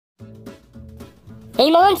Hey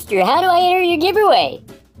Monster, how do I enter your giveaway?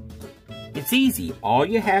 It's easy. All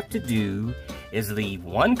you have to do is leave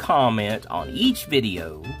one comment on each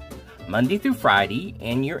video, Monday through Friday,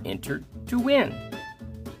 and you're entered to win.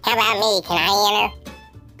 How about me? Can I enter?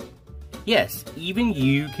 Yes, even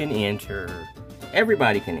you can enter.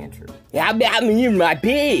 Everybody can enter. How about me and my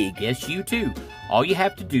pig? Yes, you too. All you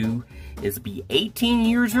have to do is be 18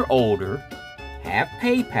 years or older, have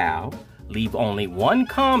PayPal, leave only one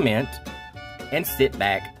comment, and sit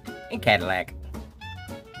back and Cadillac.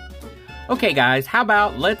 Okay guys, how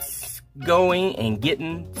about let's going and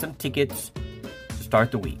getting some tickets to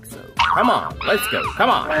start the week. So come on, let's go, come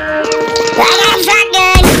on.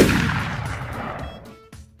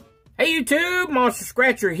 Hey YouTube, Monster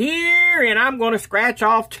Scratcher here, and I'm going to scratch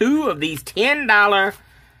off 2 of these $10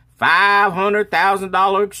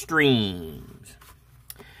 $500,000 extremes.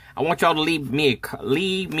 I want y'all to leave me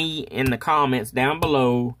in the comments down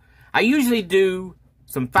below. I usually do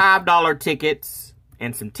some $5 tickets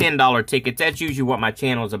and some $10 tickets. That's usually what my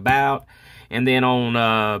channel is about. And then on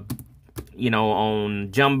on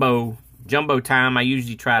jumbo time, I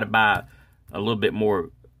usually try to buy a little bit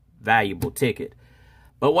more valuable ticket.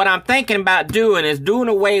 But what I'm thinking about doing is doing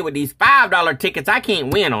away with these $5 tickets. I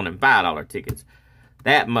can't win on them $5 tickets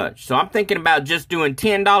that much. So I'm thinking about just doing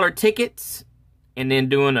 $10 tickets and then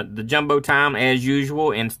doing the jumbo time as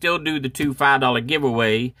usual and still do the 2 $5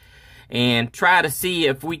 giveaway and try to see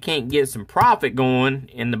if we can't get some profit going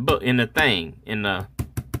in the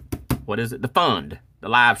fund, the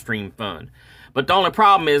live stream fund. But the only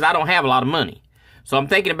problem is I don't have a lot of money. So I'm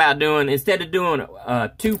thinking about doing, instead of doing 2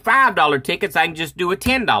 $5 tickets, I can just do a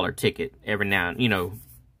 $10 ticket every now and,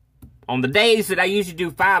 on the days that I usually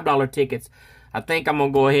do $5 tickets, I think I'm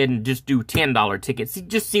going to go ahead and just do $10 tickets.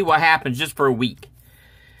 Just see what happens just for a week.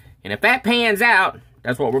 And if that pans out,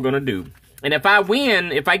 that's what we're going to do. And if I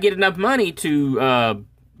win, if I get enough money to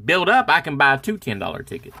build up, I can buy 2 $10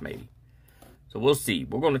 tickets maybe. So we'll see.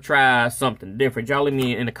 We're going to try something different. Y'all leave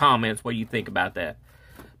me in the comments what you think about that.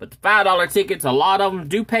 But the $5 tickets, a lot of them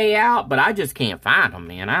do pay out, but I just can't find them,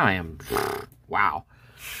 man. I am, wow.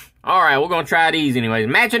 All right, we're going to try these anyways.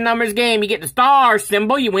 Matching numbers game, you get the star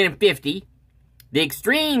symbol, you win 50. The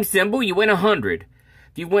extreme symbol, you win 100.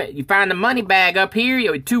 If you find the money bag up here, you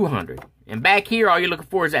win 200. And back here, all you're looking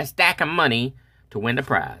for is that stack of money to win the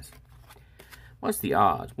prize. What's the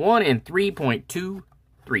odds? 1 in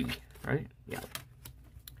 3.23, right? Yeah.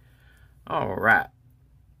 All right.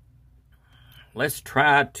 Let's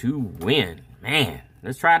try to win. Man,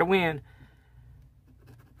 let's try to win.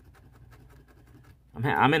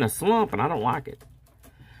 I'm in a slump and I don't like it.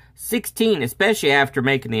 16, especially after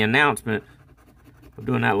making the announcement of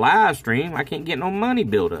doing that live stream, I can't get no money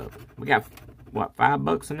built up. We got, what,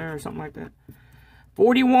 $5 in there or something like that?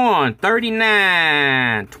 41,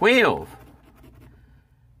 39, 12,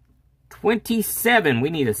 27. We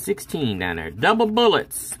need a 16 down there. Double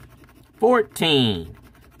bullets. 14,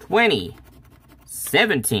 20,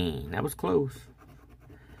 17. That was close.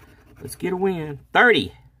 Let's get a win.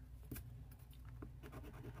 30.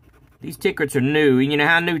 These tickets are new. You know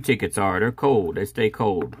how new tickets are. They're cold. They stay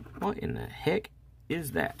cold. What in the heck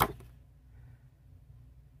is that?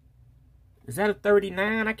 Is that a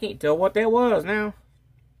 39? I can't tell what that was now.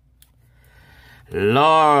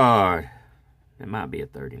 Lord. It might be a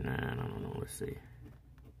 39. I don't know. Let's see.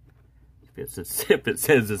 If it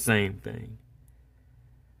says the same thing.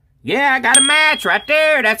 Yeah, I got a match right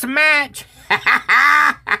there. That's a match.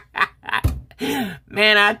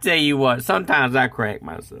 Man, I tell you what, sometimes I crack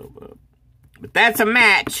myself up. But that's a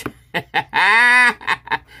match.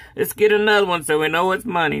 Let's get another one so we know it's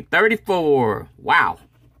money. 34. Wow.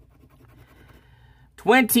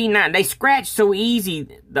 29. They scratch so easy.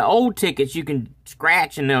 The old tickets you can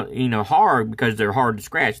scratch and they're, hard because they're hard to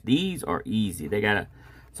scratch. These are easy.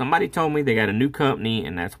 Somebody told me they got a new company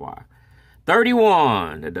and that's why.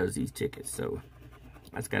 31 that does these tickets, so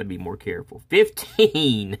that's got to be more careful.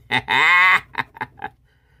 15.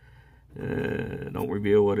 Don't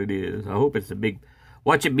reveal what it is. I hope it's a big...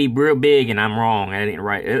 Watch it be real big and I'm wrong. I didn't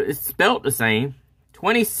write... It's spelt the same.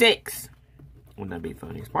 26. Wouldn't that be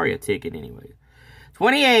funny? It's probably a ticket anyway.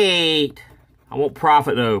 28. I want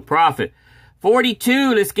profit, though. Profit.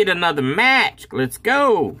 42. Let's get another match. Let's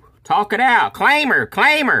go. Talk it out. Claimer.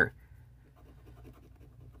 Claimer.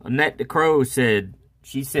 Annette the Crow said,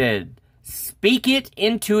 speak it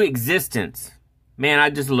into existence. Man, I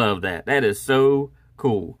just love that. That is so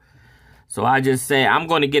cool. So I just say, I'm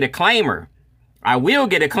going to get a claimer. I will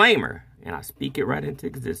get a claimer. And I speak it right into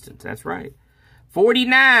existence. That's right.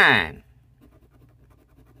 49.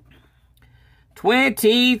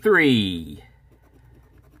 23.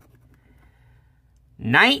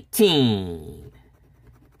 19.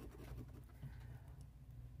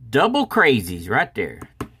 Double crazies right there.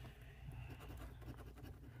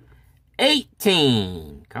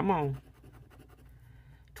 18. Come on.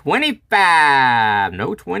 25.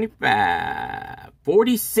 No 25.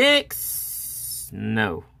 46.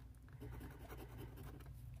 No.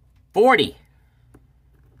 40.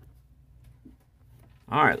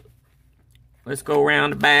 All right. Let's go around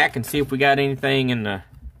the back and see if we got anything in the...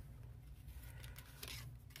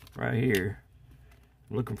 right here.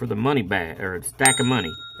 Looking for the money bag, or the stack of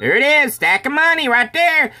money. There it is, stack of money right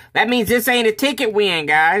there. That means this ain't a ticket win,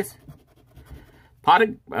 guys. Pot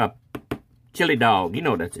of chili dog. You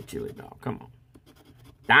know that's a chili dog. Come on.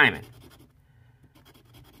 Diamond.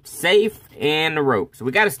 Safe and the rope. So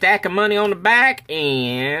we got a stack of money on the back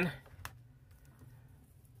and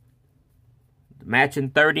the matching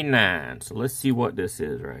 39. So let's see what this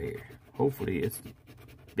is right here. Hopefully it's the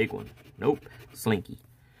big one. Nope. Slinky.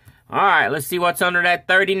 All right, let's see what's under that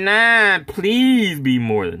 39. Please be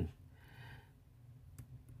more than...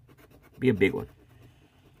 be a big one.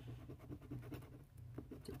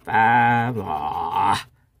 5. Ah.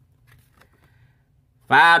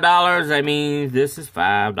 $5, that means this is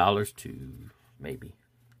 $5 too. Maybe.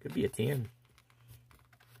 Could be a 10.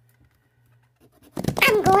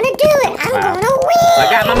 I'm gonna do it. I'm gonna win. I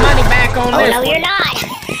got my money back on this no, one. you're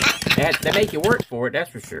not. That make you work for it, that's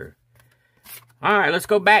for sure. All right, let's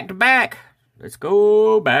go back to back. Let's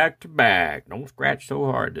go back to back. Don't scratch so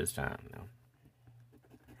hard this time. No.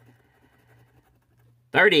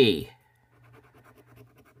 30.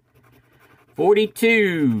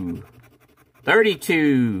 42.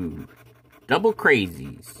 32. Double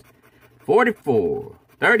crazies. 44.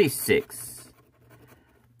 36.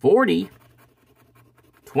 40.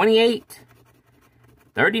 28.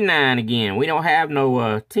 39 again. We don't have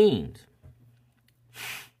no teens.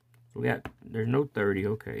 We got, there's no 30,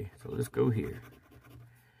 okay. So let's go here.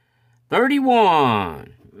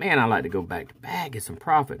 31. Man, I like to go back to back, get some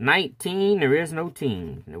profit. 19, there is no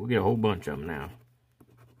team. Now, we get a whole bunch of them now.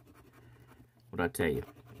 What'd I tell you?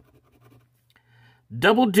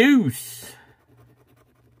 Double deuce.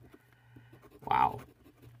 Wow.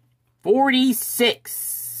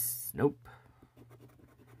 46. Nope.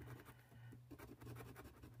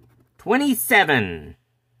 27.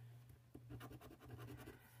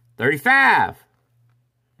 35.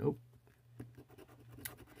 Nope.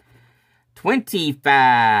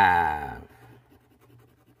 25.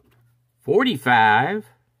 45.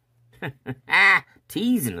 Ah,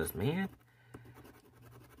 teasing us, man.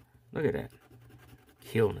 Look at that.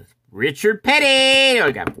 Killing us. Richard Petty. Oh,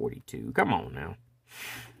 I got 42. Come on now.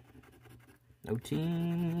 No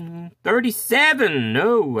team. 37.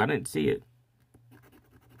 No, I didn't see it.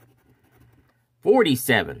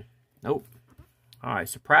 47. Nope. All right,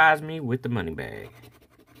 surprise me with the money bag.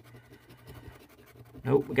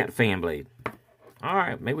 Nope, we got the fan blade. All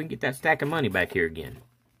right, maybe we can get that stack of money back here again.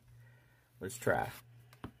 Let's try.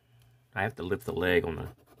 I have to lift the leg on the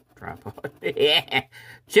tripod. Yeah.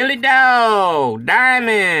 Chili dog,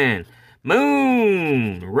 diamond,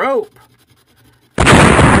 moon, rope.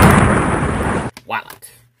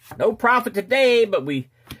 Wallet. No profit today, but we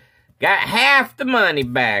got half the money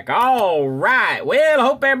back. All right. Well, I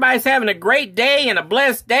hope everybody's having a great day and a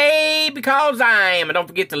blessed day, because I am. And don't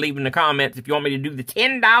forget to leave in the comments if you want me to do the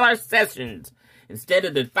 $10 sessions instead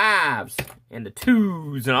of the 5s and the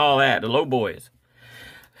 2s and all that, the low boys.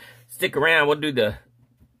 Stick around. We'll do the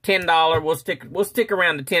 $10. We'll stick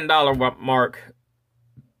around the $10 mark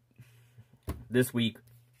this week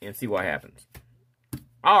and see what happens.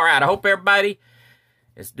 All right. I hope everybody...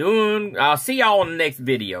 I'll see y'all in the next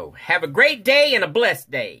video. Have a great day and a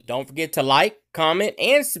blessed day. Don't forget to like, comment,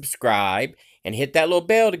 and subscribe, and hit that little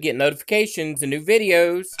bell to get notifications of new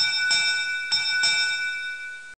videos.